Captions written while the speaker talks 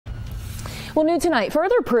Well, new tonight,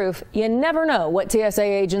 further proof you never know what TSA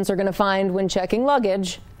agents are going to find when checking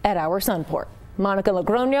luggage at our Sunport. Monica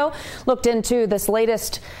Logroño looked into this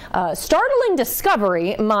latest startling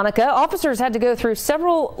discovery. Monica, officers had to go through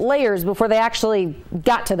several layers before they actually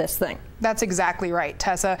got to this thing. That's exactly right,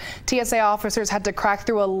 Tessa. TSA officers had to crack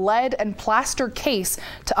through a lead and plaster case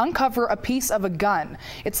to uncover a piece of a gun.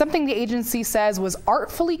 It's something the agency says was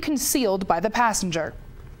artfully concealed by the passenger.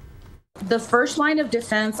 The first line of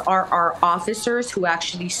defense are our officers who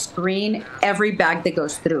actually screen every bag that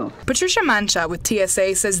goes through. Patricia Mancha with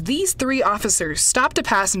TSA says these 3 officers stopped a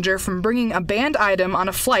passenger from bringing a banned item on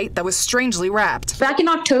a flight that was strangely wrapped. Back in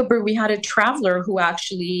October, we had a traveler who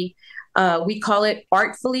actually, we call it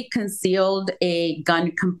artfully concealed a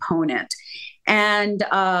gun component. And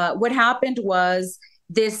what happened was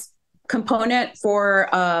this component for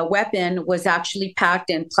a weapon was actually packed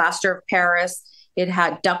in plaster of Paris. It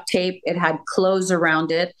had duct tape, it had clothes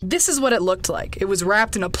around it. This is what it looked like. It was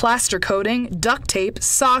wrapped in a plaster coating, duct tape,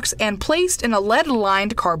 socks, and placed in a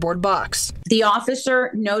lead-lined cardboard box. The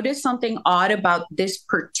officer noticed something odd about this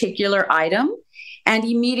particular item and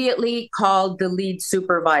immediately called the lead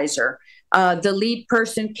supervisor. The lead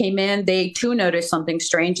person came in, they too noticed something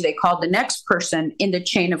strange. They called the next person in the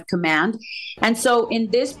chain of command. And so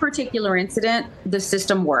in this particular incident, the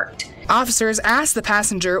system worked. Officers asked the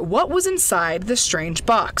passenger what was inside the strange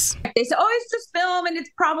box. They said, oh, it's just film and it's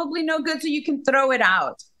probably no good, so you can throw it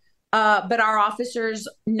out. But our officers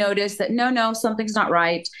noticed that, no, something's not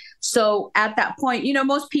right. So at that point, you know,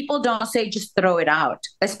 most people don't say just throw it out,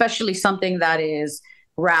 especially something that is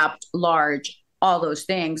wrapped, large, all those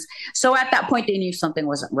things. So at that point, they knew something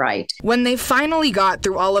wasn't right. When they finally got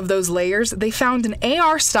through all of those layers, they found an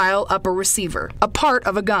AR-style upper receiver, a part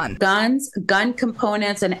of a gun. Guns, gun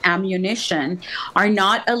components, and ammunition are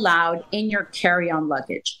not allowed in your carry-on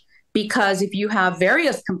luggage, because if you have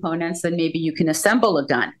various components, then maybe you can assemble a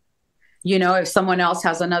gun. You know, if someone else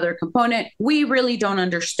has another component, we really don't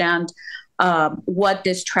understand what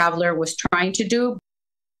this traveler was trying to do.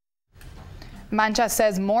 Mancha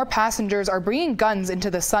says more passengers are bringing guns into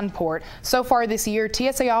the Sunport. So far this year,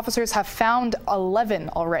 TSA officers have found 11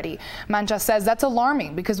 already. Mancha says that's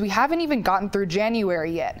alarming because we haven't even gotten through January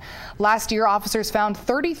yet. Last year, officers found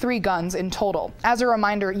 33 guns in total. As a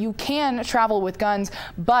reminder, you can travel with guns,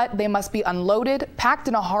 but they must be unloaded, packed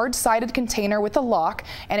in a hard-sided container with a lock,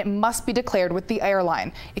 and it must be declared with the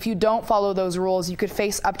airline. If you don't follow those rules, you could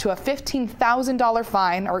face up to a $15,000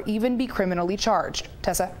 fine or even be criminally charged.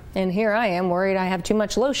 Tessa? And here I am worried I have too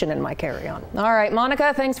much lotion in my carry-on. All right,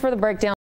 Monica, thanks for the breakdown.